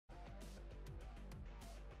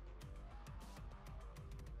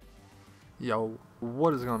Yo,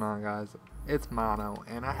 what is going on, guys? It's Mono,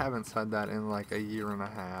 and I haven't said that in like a year and a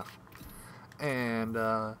half. And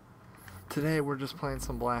today we're just playing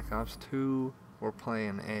some Black Ops 2. We're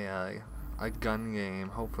playing a gun game.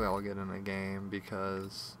 Hopefully I'll get in a game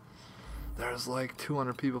because there's like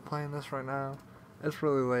 200 people playing this right now. It's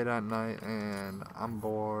really late at night and I'm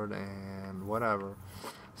bored and whatever.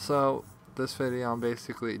 So this video, I'm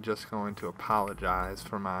basically just going to apologize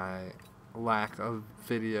for my lack of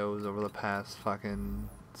videos over the past fucking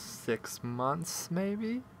 6 months,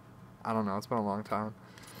 maybe? I don't know, it's been a long time.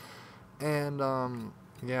 And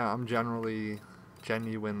yeah, I'm genuinely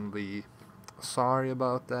sorry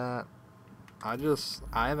about that. I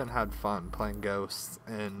haven't had fun playing Ghosts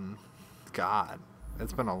in, God,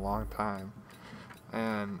 it's been a long time.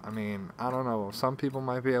 And I mean, I don't know, some people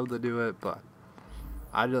might be able to do it, but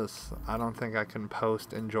I don't think I can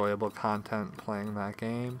post enjoyable content playing that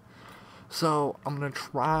game. So I'm gonna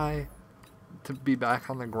try to be back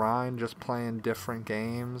on the grind, just playing different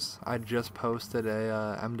games. I just posted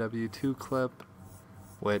a MW2 clip,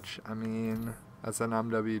 which, I mean, that's an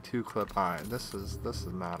MW2 clip. Alright, this is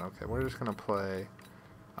not okay. We're just gonna play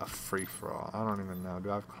a free-for-all. I don't even know. Do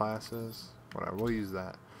I have classes? Whatever, we'll use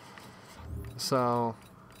that. So,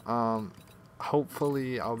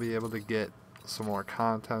 hopefully I'll be able to get some more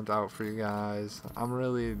content out for you guys. I'm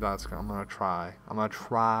gonna try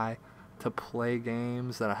to play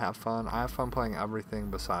games that I have fun. I have fun playing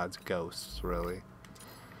everything besides Ghosts, really.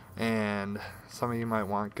 And some of you might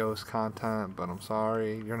want Ghost content, but I'm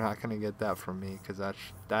sorry, you're not gonna get that from me, because that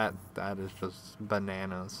is just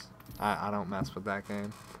bananas. I don't mess with that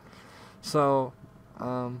game. So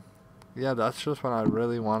yeah, that's just what I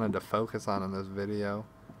really wanted to focus on in this video,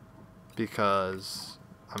 because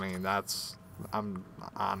I mean, I'm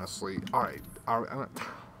honestly alright.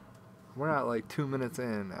 We're at like 2 minutes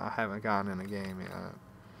in. I haven't gotten in a game yet.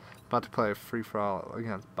 About to play a free-for-all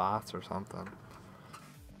against bots or something.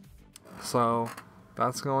 So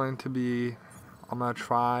that's going to be, I'm going to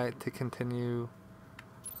try to continue,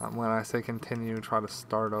 when I say continue, try to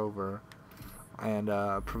start over and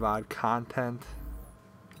provide content,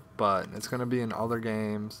 but it's going to be in other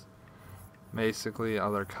games, basically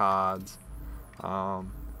other CODs.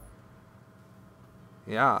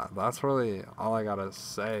 Yeah, that's really all I gotta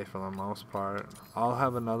say for the most part. I'll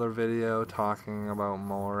have another video talking about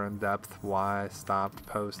more in depth why I stopped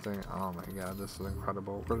posting. Oh my god, this is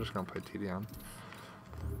incredible. We're just gonna play TDM.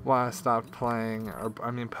 Why I stopped playing, or I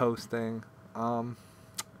mean posting. In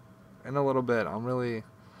a little bit. I'm really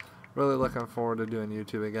looking forward to doing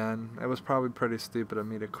YouTube again. It was probably pretty stupid of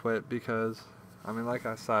me to quit because, I mean, like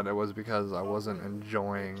I said, it was because I wasn't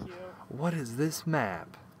enjoying. What is this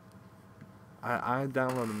map? I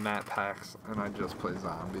downloaded map packs and I just play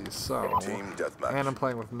zombies, so, and I'm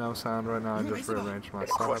playing with no sound right now. I just rearranged my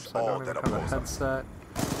setup, so I don't even have a headset.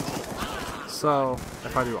 So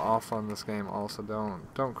if I do off on this game, also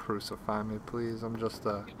don't crucify me, please. I'm just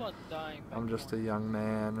a young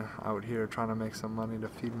man out here trying to make some money to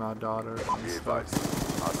feed my daughter and stuff.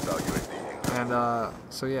 And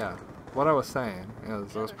so yeah. What I was saying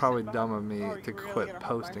is, it was probably dumb of me to quit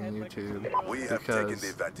posting YouTube,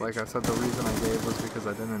 because, like I said, the reason I gave was because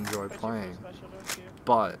I didn't enjoy playing.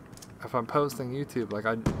 But if I'm posting YouTube, like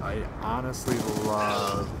I honestly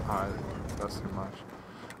love, that's too much.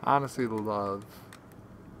 Honestly love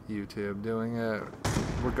YouTube, doing it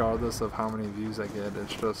regardless of how many views I get.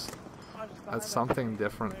 It's something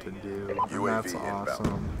different to do, and that's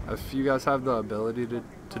awesome. If you guys have the ability to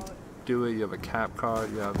do it, you have a cap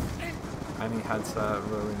card, you have any headset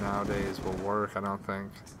really nowadays will work. I don't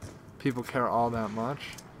think people care all that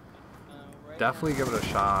much. Definitely give it a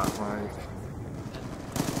shot. Like,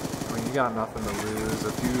 I mean, you got nothing to lose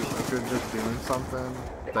if you're just doing something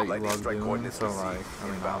that you love doing. So like, I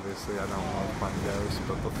mean, obviously I don't love playing Ghosts,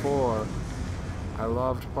 but before I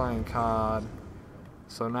loved playing COD.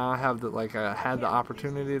 So now I have I had the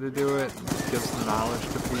opportunity to do it. Give some knowledge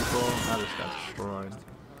to people. I just got destroyed.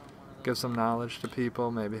 Give some knowledge to people,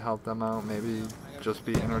 maybe help them out, maybe just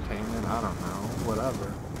be entertainment, I don't know,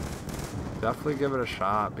 whatever. Definitely give it a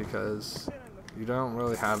shot, because you don't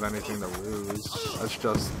really have anything to lose. Let's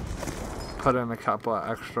just put in a couple of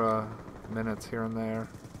extra minutes here and there,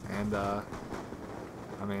 and I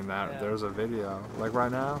mean, there's a video. Like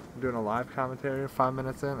right now, I'm doing a live commentary, 5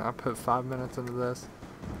 minutes in, I put 5 minutes into this,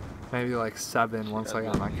 maybe like 7 once I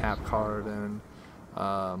got my cap card and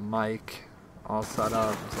mic all set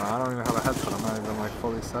up. So I don't even have a headset. I'm not even like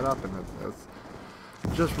fully set up, and it's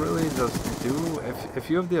just really just do,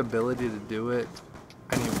 if you have the ability to do it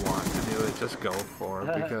and you want to do it, just go for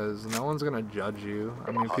it, because no one's gonna judge you.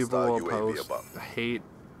 I mean, people will post hate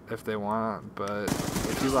if they want, but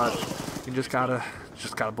if you let you just gotta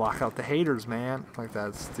block out the haters, man. Like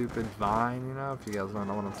that stupid Vine, you know. If you guys don't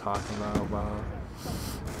know what I'm talking about,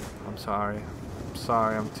 I'm sorry.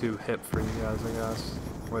 I'm too hip for you guys, I guess,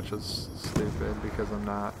 which is stupid because I'm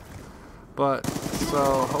not. But so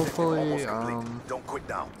hopefully,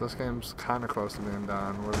 this game's kind of close to being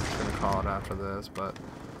done. We're just gonna call it after this, but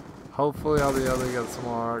hopefully I'll be able to get some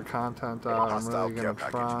more content out. I'm really gonna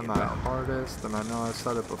try my hardest, and I know I've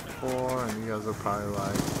said it before, and you guys are probably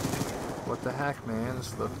like, "What the heck, man? This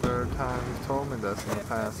is the third time you've told me this in the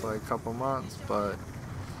past like couple months," but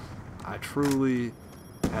I truly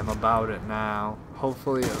am about it now.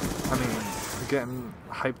 Hopefully, I mean, getting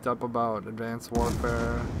hyped up about Advanced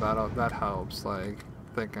Warfare, that helps. Like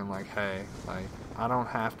thinking like, hey, like I don't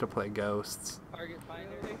have to play Ghosts.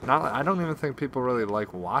 I don't even think people really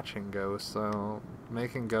like watching Ghosts, so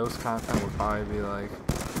making Ghost content would probably be like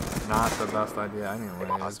not the best idea anyway.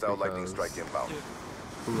 Because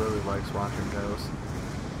who really likes watching Ghosts?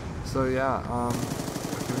 So yeah,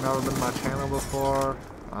 if you've never been to my channel before,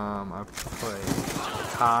 I play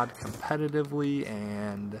COD competitively,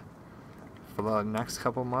 and for the next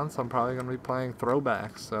couple months I'm probably going to be playing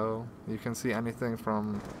throwbacks, so you can see anything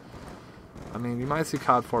from, I mean, you might see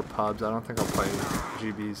COD 4 pubs. I don't think I'll play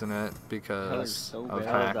GBs in it because of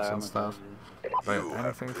hacks and stuff, but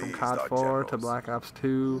anything from COD 4 to Black Ops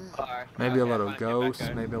 2, maybe a little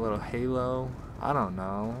Ghost, maybe a little Halo, I don't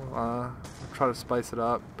know, try to spice it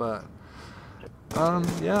up, but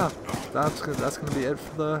yeah, that's gonna be it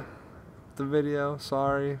for the video.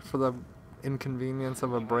 Sorry for the inconvenience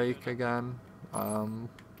of a break again.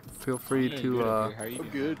 Feel free to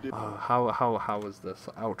how was this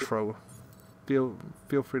outro?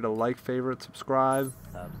 Feel free to like, favorite, subscribe.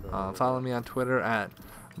 Follow me on Twitter at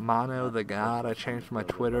Mono the God. I changed my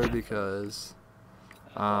Twitter because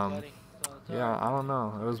yeah, I don't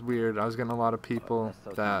know, it was weird. I was getting a lot of people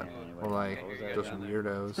that were like just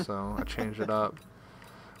weirdos, so I changed it up.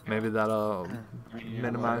 Maybe that'll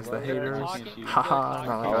minimize the haters. Haha,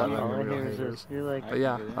 not like I have any real haters. But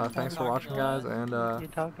yeah, thanks for watching, guys, and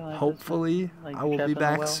hopefully I will be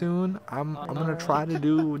back soon. I'm gonna try to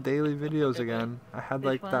do daily videos again. I had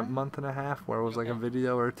like that month and a half where it was like a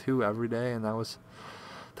video or two every day, and that was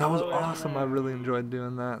awesome. I really enjoyed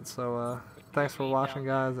doing that. So thanks for watching,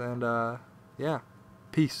 guys, and yeah,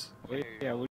 peace.